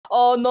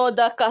Oh no,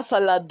 that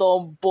kasala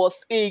don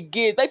burst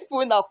again. Like people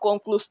wey na come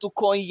close to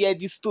come hear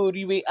the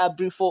story wey I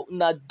bring for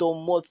una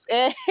domot.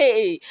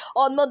 Hey,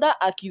 another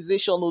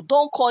accusation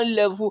don come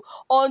level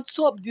on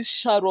top this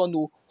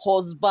Sharon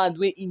husband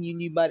wey in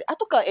newly marry. I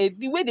talk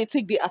the way they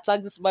take dey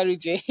attack this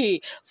marriage,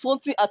 hey,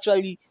 something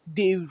actually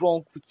dey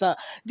wrong with am.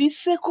 The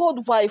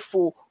second wife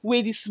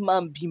wey this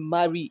man be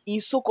marry, him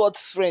so-called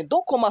friend,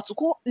 don come out to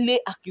come lay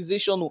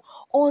accusation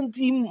on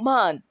the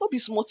man. No be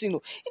small thing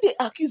he dey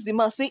accuse the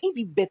man say he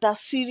be better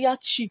serial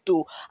cheat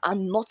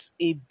and not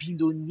a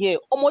billionaire.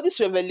 Omo, this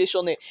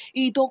revelation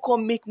e don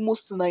come make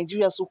most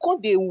Nigerians come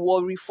dey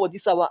worry for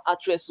this our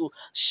actress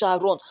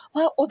Sharon,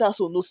 while others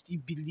no still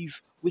believe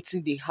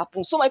wetin dey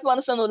happen. So my people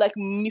understand like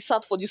miss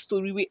out for this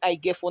story wey I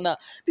get for now,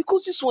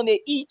 because this one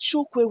e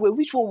choke well.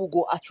 Which one we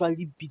go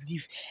actually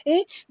believe?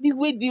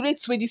 The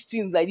rates wey this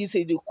thing like this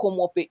dey come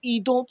up, e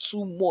don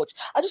too much.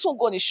 I just wan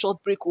go on a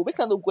short break make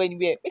I no go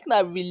anywhere, make I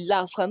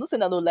relax. I know say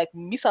I no like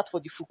miss out for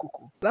the full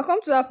kuku. Welcome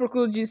to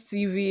Aproko Gist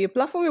TV, a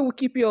platform where we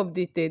keep you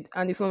updated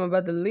and informed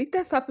about the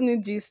latest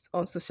happening gist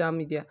on social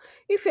media.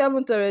 If you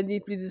haven't already,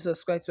 please do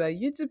subscribe to our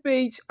YouTube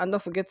page and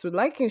don't forget to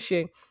like and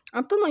share,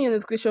 and turn on your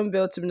notification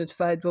bell to be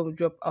notified when we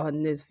drop our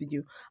next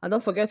video. And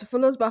don't forget to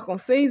follow us back on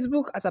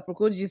Facebook at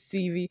Aproko Gist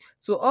TV,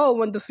 so all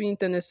wonderful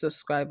internet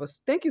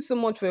subscribers. Thank you so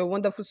much for your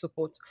wonderful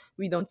support.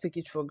 We don't take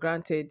it for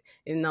granted.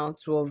 And now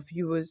to our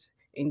viewers,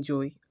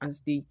 enjoy and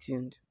stay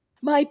tuned.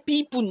 My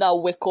people, now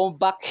welcome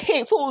back.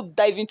 Hey, so we'll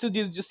dive into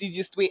this juicy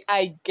gist way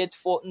I get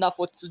for now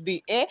for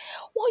today.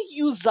 One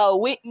user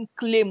wey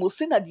claim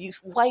say that the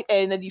wife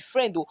and the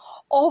friend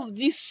of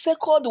the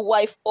second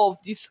wife of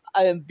this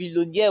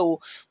billionaire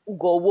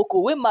Ooja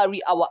wey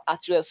marry our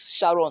actress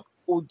Sharon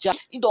Ooja.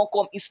 He don't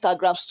come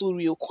Instagram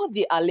story come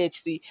dey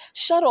allege say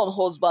Sharon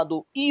husband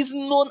is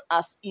known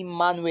as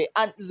Emmanuel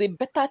and is a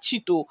better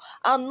cheat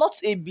and not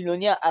a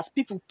billionaire as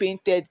people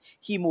painted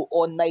him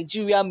or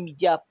Nigerian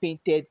media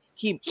painted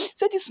him.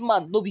 Say this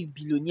man no be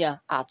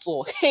billionaire at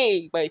all.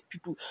 Hey, my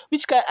people,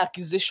 which kind of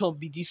accusation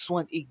be this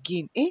one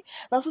again?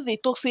 Now so they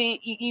talk say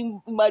he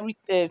married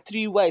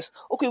 3 wives.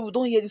 Okay, we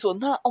don't hear this one.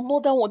 Now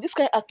another one. This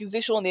kind of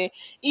accusation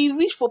he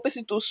reach for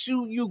person to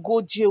sue you go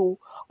jail.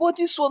 But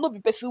this one no be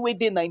person wey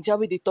dey Nigeria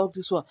wey they talk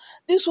this one.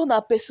 This one na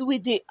person wey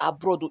dey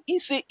abroad. He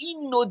say he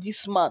know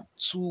this man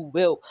too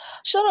well.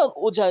 Sharon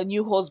Ooja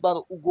new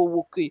husband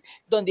Ooja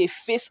don dey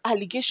face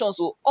allegations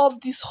of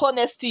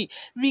dishonesty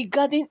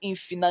regarding im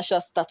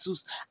financial status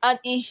and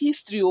in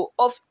history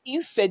of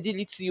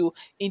infidelity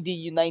in the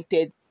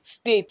United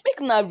States.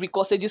 Make na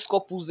recall say dis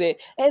couples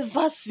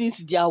ever since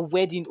their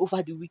wedding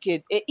over the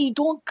weekend, e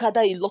don gather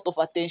a lot of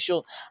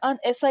attention and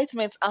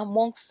excitement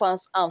among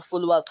fans and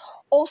followers.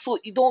 Also,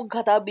 e don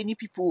gather many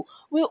people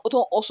wey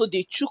don also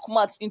dey chook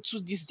mouth into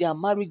this their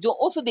marriage. Don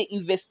also dey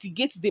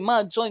investigate the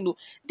man join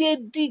dey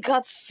dig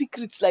out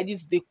secrets like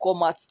this dey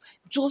come out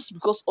just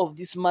because of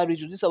this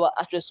marriage. This our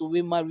actress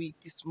wey marry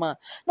this man.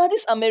 Now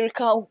this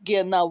American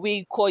girl now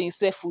wey call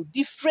himself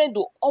the friend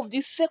of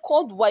the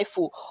second wife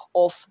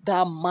of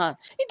that man,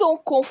 he don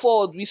come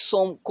forward with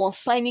some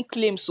concerning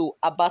claims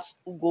about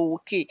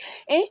Ooja.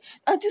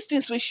 And these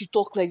things wey she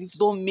talk like this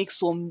don make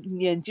some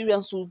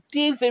Nigerians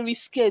dey very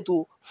scared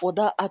for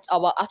that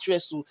our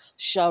actress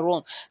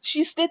Sharon.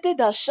 She stated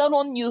that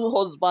Sharon new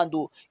husband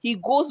he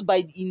goes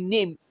by the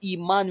name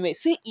Emmanuel.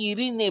 Say his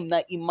real name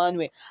na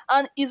Emmanuel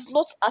and is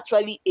not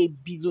actually a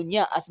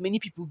billionaire as many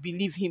people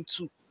believe him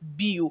to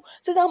be.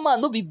 Say that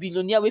man no be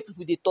billionaire wey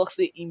people dey talk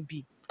say him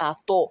be at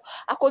all.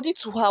 According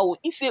to her,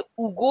 he say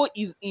Ooja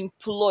is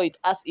employed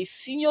as a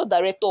senior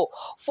director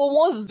for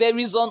one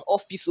Verizon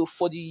office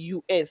for the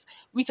US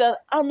with an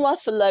annual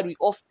salary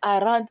of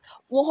around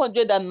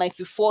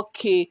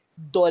 $194K.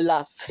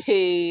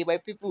 Hey, my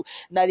people,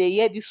 now they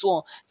hear this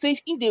one. Say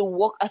if they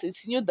work as a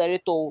senior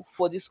director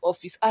for this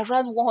office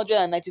around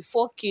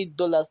 $194K.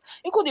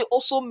 He could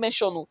also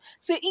mention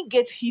say he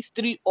get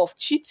history of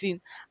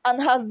cheating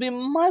and has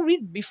been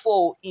married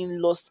before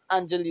in Los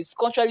Angeles,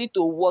 contrary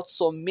to what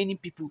some many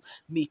people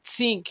may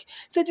think.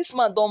 Say this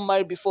man don't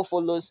marry before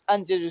for Los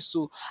Angeles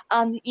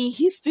and in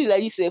history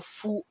like this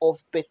full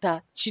of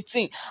better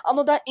cheating.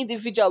 Another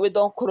individual we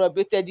don't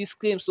corroborated this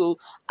claim, so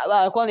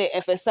I can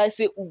emphasize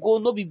say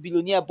Ooja no be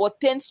billionaire but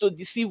tends to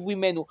deceive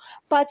women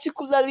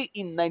particularly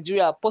in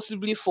Nigeria,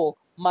 possibly for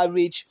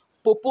marriage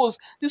purpose.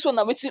 This one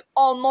na wetin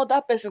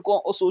another person can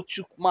also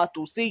chook mouth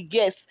say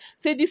yes,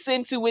 say the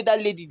same thing wey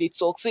that lady dey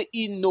talk, say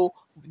he know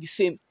the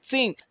same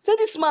thing. Say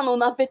this man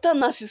na better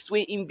narcissist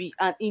wey him be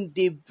and him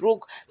dey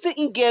broke. Say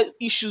he get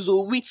issues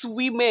with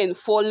women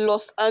for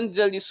Los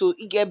Angeles, so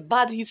he get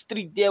bad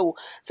history there.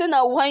 Say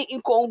na why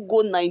he can't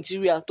go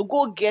Nigeria to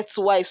go get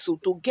wives,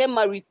 to get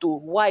married to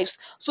wives,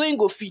 so he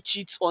go fit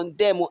cheat on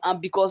them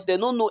and because they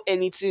don't know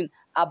anything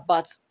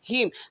about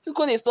him. So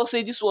when they talk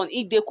say this one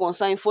he dey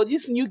concerned for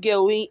this new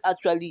girl wey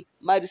actually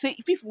married. Say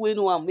people wey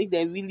know am make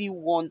them really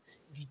want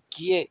the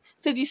girl.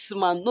 Say this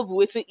man no be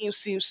wetin him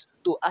seems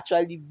to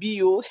actually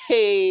be.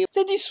 Hey,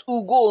 say this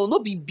Ooja no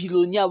be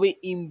billionaire wey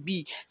him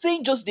be. Say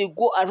he just dey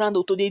go around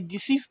to dey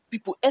deceive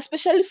people,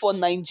 especially for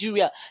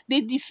Nigeria.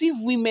 They deceive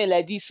women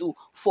like this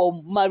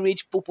for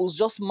marriage purpose,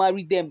 just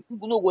marry them,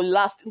 no go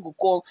last, go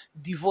come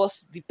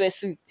divorce the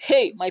person.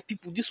 Hey, my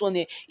people, this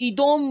one e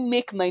don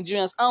make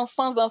Nigerians and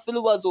fans and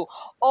followers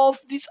of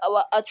this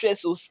our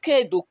actress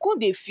scared come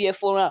dey fear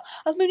for am,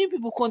 as many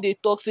people come dey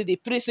talk say dey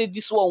pray say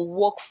this one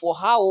work for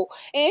her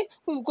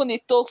people come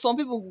dey talk, some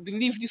people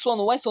believe this one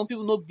why some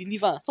people no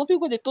believe am, some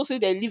people dey talk say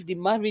dem leave the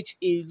marriage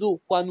alone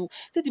kwanu,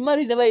 say the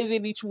marriage never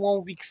even reach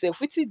 1 week sef,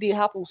 wetin dey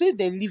happen, say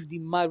dem leave the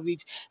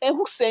marriage, and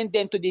who send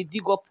dem to dey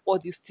dig up all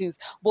these things?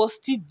 But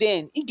still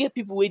then e get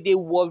people wey dey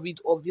worried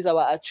of this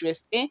our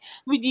actress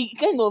with the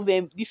kind of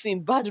this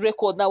bad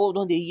record now wey we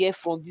don dey hear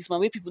from this man,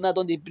 wey people now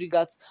don dey bring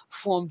out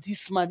from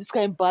this man, this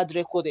kind bad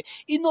record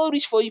e no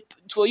reach for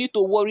you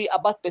to worry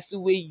about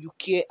person wey you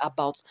care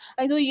about.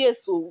 I know,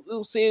 yes, so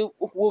we say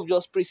we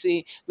just pray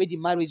say wey the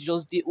marriage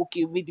just dey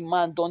okay, wey the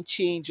man don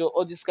change or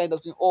all this kind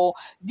of thing, or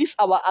this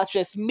our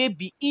actress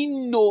maybe e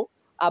know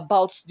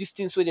about these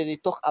things wey dem dey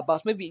talk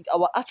about, maybe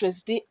our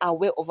actress dey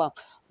aware of am,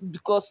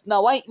 because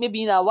now why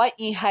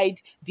he hide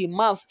the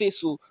man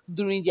face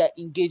during their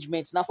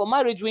engagement. Now for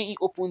marriage when he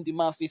open the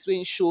man face, when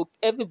he show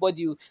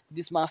everybody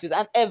this man face,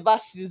 and ever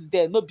since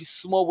then no be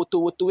small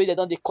woto wey dem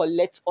don dey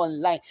collect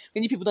online,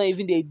 many people don't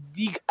even dey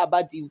dig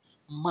about the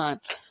man.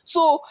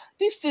 So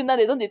this thing now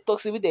they don dey talk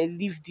say make dem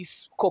leave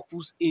these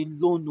couples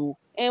alone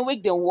and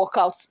make dem work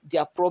out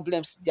their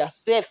problems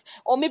theirself,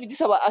 or maybe this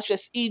our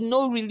actress e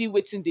no really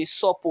wetin dey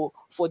sup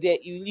for there,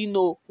 e really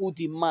know who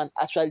the man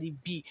actually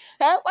be.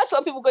 Why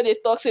some people go dey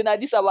talk say na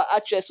this our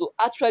actress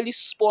actually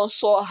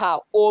sponsor her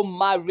own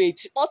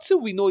marriage,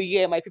 until we know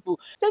here, my people,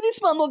 say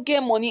this man no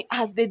get money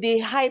as dey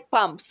hype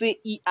am say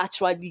he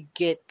actually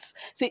get,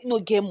 say he no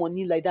get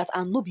money like that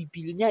and no be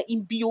billionaire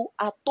in bio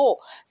at all.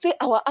 Say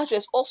our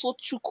actress also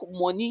took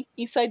money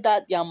inside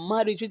that their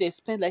marriage wey they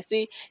spend like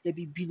say they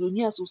be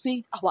billionaires. So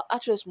say our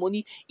actress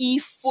money e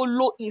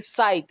follow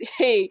inside.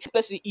 Hey, this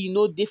person e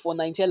no dey for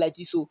Nigeria like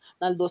this, so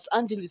na Los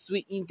Angeles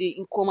wey in dey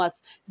in come out,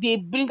 they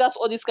bring out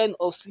all this kind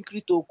of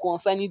secret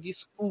concerning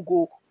this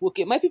Ugo.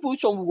 Okay, my people,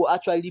 which one we go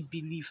actually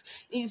believe?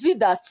 Is it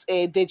that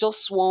they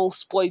just wan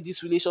spoil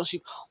this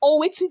relationship,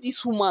 or wetin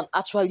this woman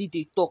actually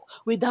dey talk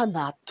whether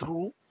na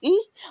true?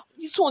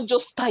 This one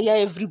just tire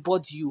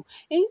everybody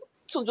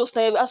so just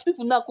like as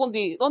people now don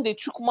dey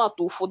chook mouth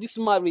for this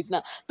marriage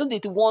now, don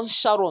dey want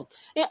Sharon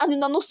and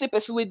una know say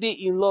person wey dey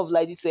in love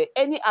like this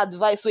any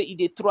advice wey e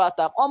dey throw at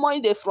am, omo e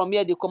dey from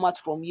here dey come out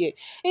from here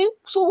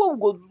so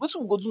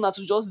wetin we go do now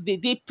to just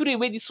dey pray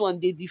wey this one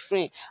dey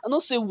different. I know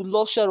say we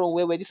love Sharon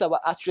well, this our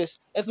actress,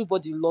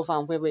 everybody love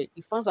am well, the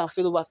fans and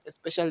followers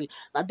especially,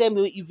 na dem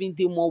wey even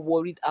dey more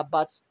worried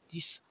about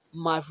this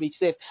marriage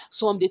sef.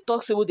 Some dey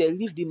talk say wey dem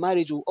leave the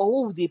marriage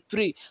or wey dey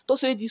pray to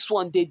say this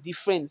one dey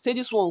different, say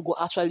this one go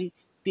actually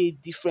dey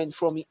different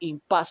from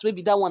im past,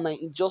 maybe that one na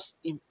just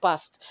im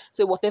past,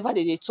 say whatever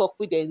they dey talk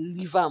wey dem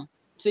leave am,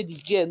 say the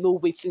girl know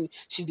wetin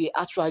she dey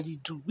actually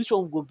do. Which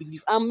one we go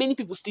believe? And many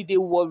people still dey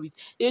worried,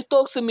 they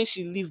talk say make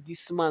she leave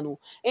this man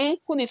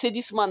when they say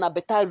this man na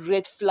better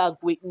red flag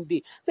wey im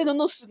dey, say dem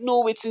no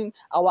know wetin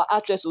our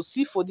actress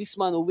see for this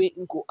man wey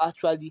im go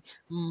actually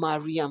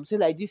marry am, say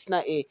like this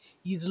na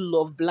he's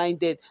love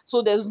blinded,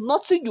 so there's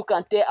nothing you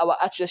can tell our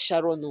actress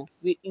Sharon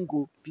wey im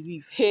go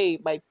believe. Hey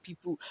my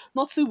people,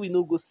 nothing we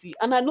no go see,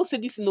 and I know say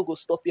this no go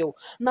stop here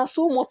now,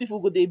 so more people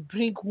go dey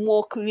bring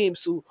more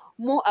claims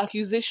more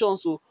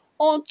accusations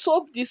on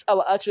top this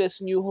our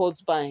actress new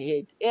husband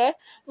head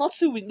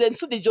nothing with them,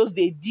 so they just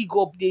dey dig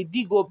up. They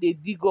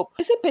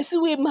say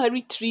person wey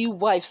marry 3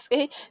 wives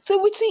say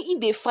wetin im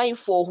dey find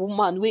for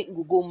woman wey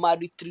im go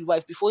marry 3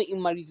 wives before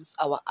im marry this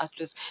our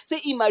actress. Say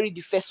he marry the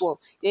first one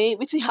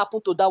wetin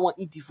happen to that one,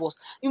 he divorce,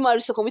 he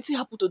marry second, wetin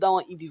happen to that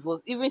one, he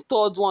divorce, even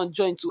third one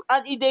join too,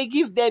 and e dey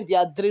give them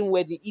their dream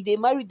wedding, e dey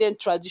marry them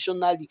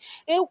traditionally.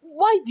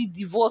 Why the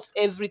divorce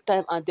every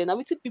time? And then na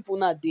wetin people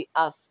now dey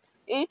ask.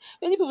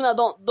 Many people now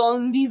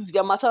don't leave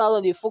their matter,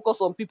 now they focus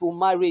on people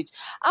marriage.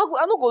 I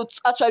no go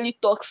actually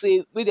talk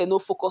say wey they no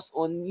focus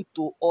on it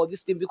or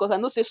this thing, because I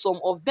know say some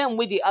of them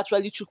wey they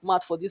actually chook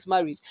mouth for this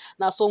marriage,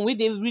 now some way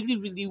they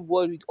really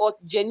worried or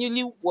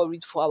genuinely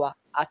worried for our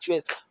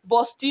actress,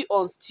 but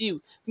still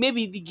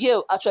maybe the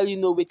girl actually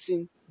know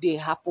wetin dey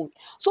happen,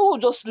 so we'll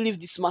just leave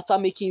this matter,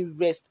 making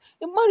rest.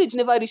 The marriage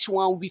never reach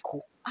 1 week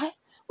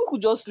we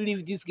could just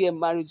leave this girl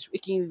marriage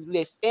making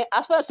rest.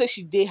 As far as say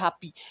she dey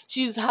happy,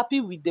 she's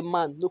happy with the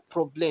man, no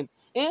problem.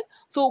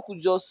 So we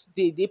could just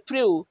they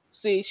pray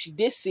say she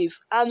dey safe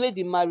and make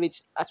the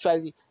marriage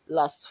actually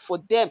last for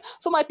them.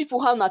 So my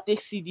people, how na take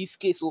see this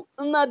case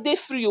una dey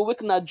free we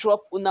can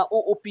drop una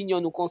own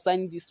opinion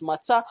concerning this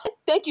matter.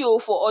 Thank you all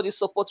for all the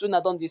support when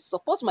I done this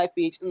support my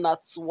page, not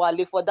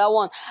wale for that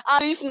one.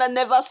 And if na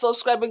never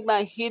subscribe, make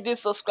na hit the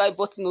subscribe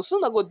button so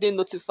na go dey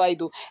notified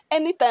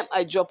anytime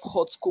I drop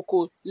hot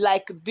cocoa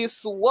like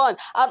this one.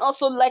 And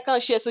also like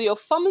and share so your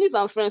families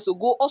and friends will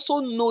go also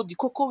know the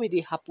cocoa wey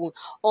dey happen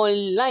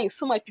online.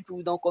 So my people,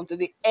 we don't come to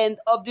the end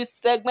of this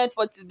segment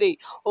for today.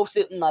 Hope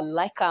say una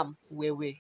like am well.